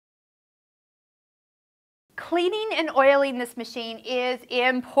Cleaning and oiling this machine is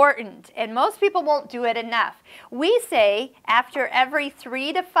important, and most people won't do it enough. We say after every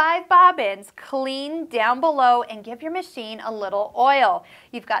 3 to 5 bobbins, clean down below and give your machine a little oil.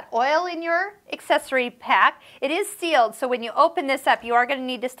 You've got oil in your accessory pack. It is sealed, so when you open this up, you are going to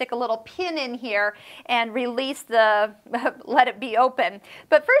need to stick a little pin in here and release the, let it be open.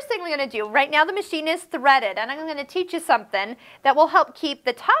 But first thing we're going to do, right now the machine is threaded, and I'm going to teach you something that will help keep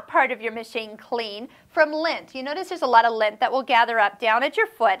the top part of your machine clean from lint. You notice there's a lot of lint that will gather up down at your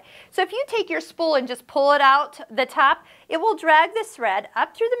foot. So if you take your spool and just pull it out the top, it will drag this thread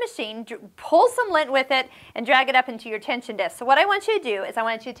up through the machine, pull some lint with it, and drag it up into your tension disc. So what I want you to do is I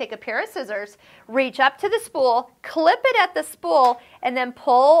want you to take a pair of scissors, reach up to the spool, clip it at the spool, and then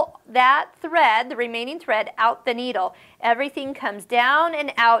pull that thread, the remaining thread, out the needle. Everything comes down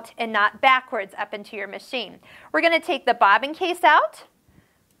and out and not backwards up into your machine. We're going to take the bobbin case out,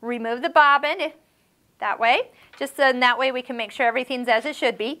 remove the bobbin, that way, just so in that way we can make sure everything's as it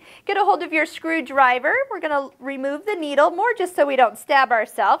should be. Get a hold of your screwdriver. We're going to remove the needle more just so we don't stab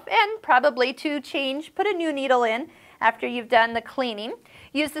ourselves, and probably to change, put a new needle in after you've done the cleaning.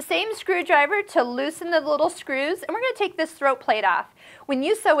 Use the same screwdriver to loosen the little screws, and we're going to take this throat plate off. When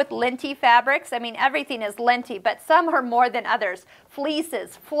you sew with linty fabrics, I mean everything is linty, but some are more than others.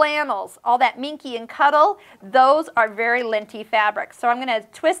 Fleeces, flannels, all that minky and cuddle, those are very linty fabrics. So I'm going to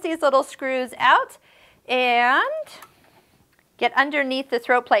twist these little screws out and get underneath the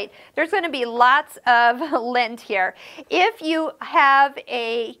throat plate. There's going to be lots of lint here. If you have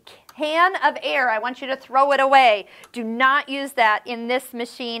a can of air, I want you to throw it away. Do not use that in this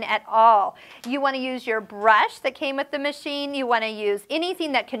machine at all. You want to use your brush that came with the machine. You want to use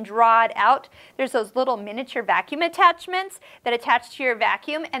anything that can draw it out. There's those little miniature vacuum attachments that attach to your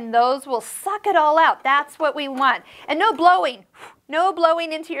vacuum, and those will suck it all out. That's what we want. And no blowing. No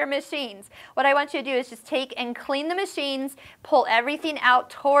blowing into your machines. What I want you to do is just take and clean the machines, pull everything out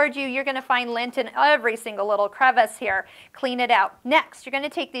toward you. You're going to find lint in every single little crevice here. Clean it out. Next, you're going to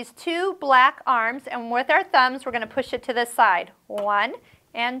take these 2 black arms, and with our thumbs, we're going to push it to the side. 1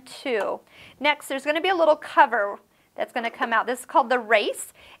 and 2. Next, there's going to be a little cover that's going to come out. This is called the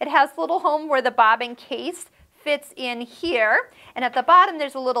race. It has a little home where the bobbin case fits in here, and at the bottom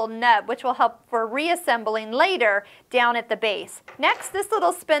there's a little nub which will help for reassembling later down at the base. Next, this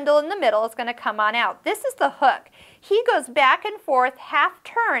little spindle in the middle is going to come on out. This is the hook. He goes back and forth half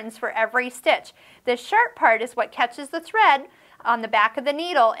turns for every stitch. The sharp part is what catches the thread on the back of the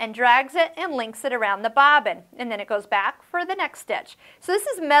needle and drags it and links it around the bobbin, and then it goes back for the next stitch. So this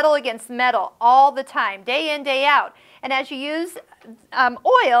is metal against metal all the time, day in, day out. And as you use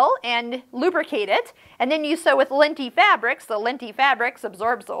oil and lubricate it, and then you sew with linty fabrics, the linty fabrics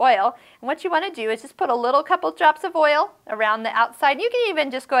absorbs the oil, and what you want to do is just put a couple drops of oil around the outside. You can even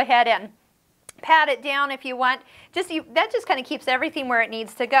just go ahead and pat it down if you want. That just kind of keeps everything where it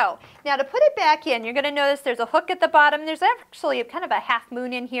needs to go. Now to put it back in, you're going to notice there's a hook at the bottom. There's actually kind of a half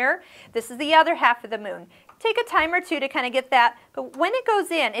moon in here. This is the other half of the moon. Take a time or two to kind of get that, but when it goes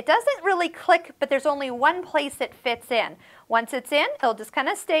in, it doesn't really click, but there's only one place it fits in. Once it's in, it'll just kind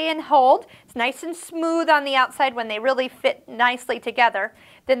of stay and hold. It's nice and smooth on the outside when they really fit nicely together.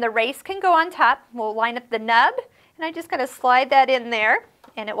 Then the race can go on top. We'll line up the nub, and I just kind of slide that in there,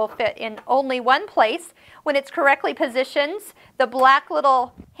 and it will fit in only one place. When it's correctly positioned, the black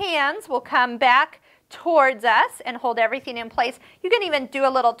little hands will come back towards us and hold everything in place. You can even do a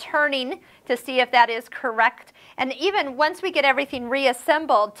little turning to see if that is correct. And even once we get everything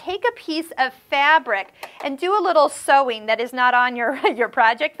reassembled, take a piece of fabric and do a little sewing that is not on your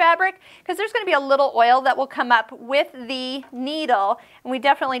project fabric, because there's going to be a little oil that will come up with the needle, and we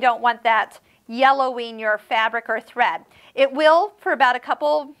definitely don't want that yellowing your fabric or thread. It will for about a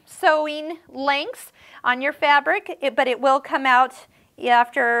couple sewing lengths on your fabric, but it will come out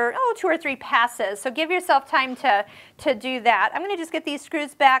after 2 or 3 passes. So give yourself time to do that. I'm going to just get these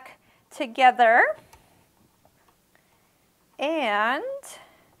screws back together. And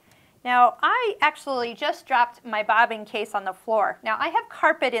now I actually just dropped my bobbin case on the floor. Now I have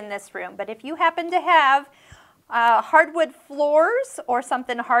carpet in this room, but if you happen to have hardwood floors or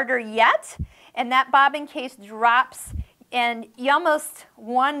something harder yet, and that bobbin case drops, and you almost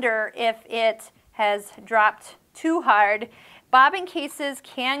wonder if it has dropped too hard. Bobbin cases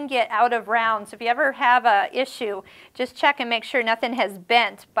can get out of round, so if you ever have an issue, just check and make sure nothing has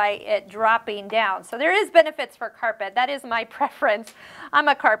bent by it dropping down. So there is benefits for carpet. That is my preference. I'm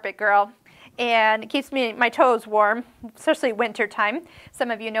a carpet girl, and it keeps my toes warm, especially winter time.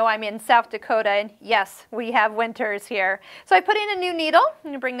 Some of you know I'm in South Dakota, and yes, we have winters here. So I put in a new needle. I'm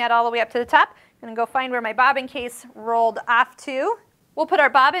going to bring that all the way up to the top. I'm going to go find where my bobbin case rolled off to. We'll put our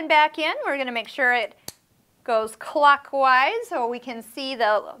bobbin back in. We're going to make sure it goes clockwise, so we can see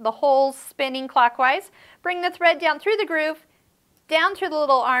the holes spinning clockwise. Bring the thread down through the groove, down through the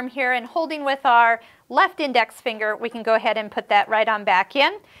little arm here, and holding with our left index finger, we can go ahead and put that right on back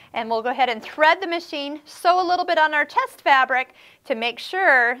in. And we'll go ahead and thread the machine, sew a little bit on our chest fabric to make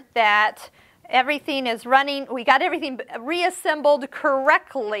sure that everything is running. We got everything reassembled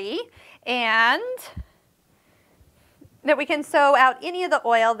correctly, and that we can sew out any of the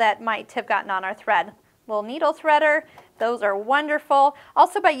oil that might have gotten on our thread. Little needle threader, those are wonderful.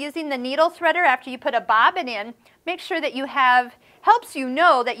 Also, by using the needle threader after you put a bobbin in, make sure that you have, helps you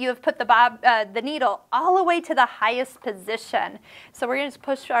know that you have put the needle all the way to the highest position. So we're going to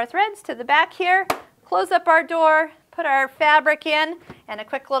push our threads to the back here, close up our door, put our fabric in, and a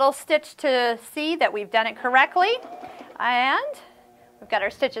quick little stitch to see that we've done it correctly. And we've got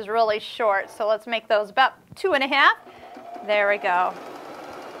our stitches really short, so let's make those about 2.5. There we go.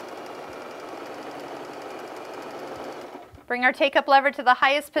 Bring our take-up lever to the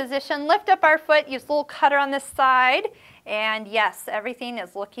highest position, lift up our foot, use a little cutter on this side, and yes, everything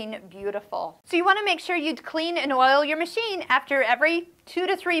is looking beautiful. So you want to make sure you clean and oil your machine after every 2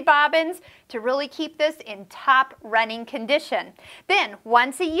 to 3 bobbins to really keep this in top running condition. Then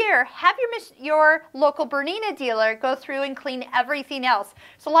once a year, have your local Bernette dealer go through and clean everything else.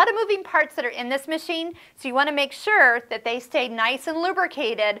 So a lot of moving parts that are in this machine, so you want to make sure that they stay nice and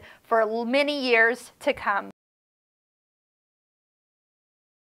lubricated for many years to come.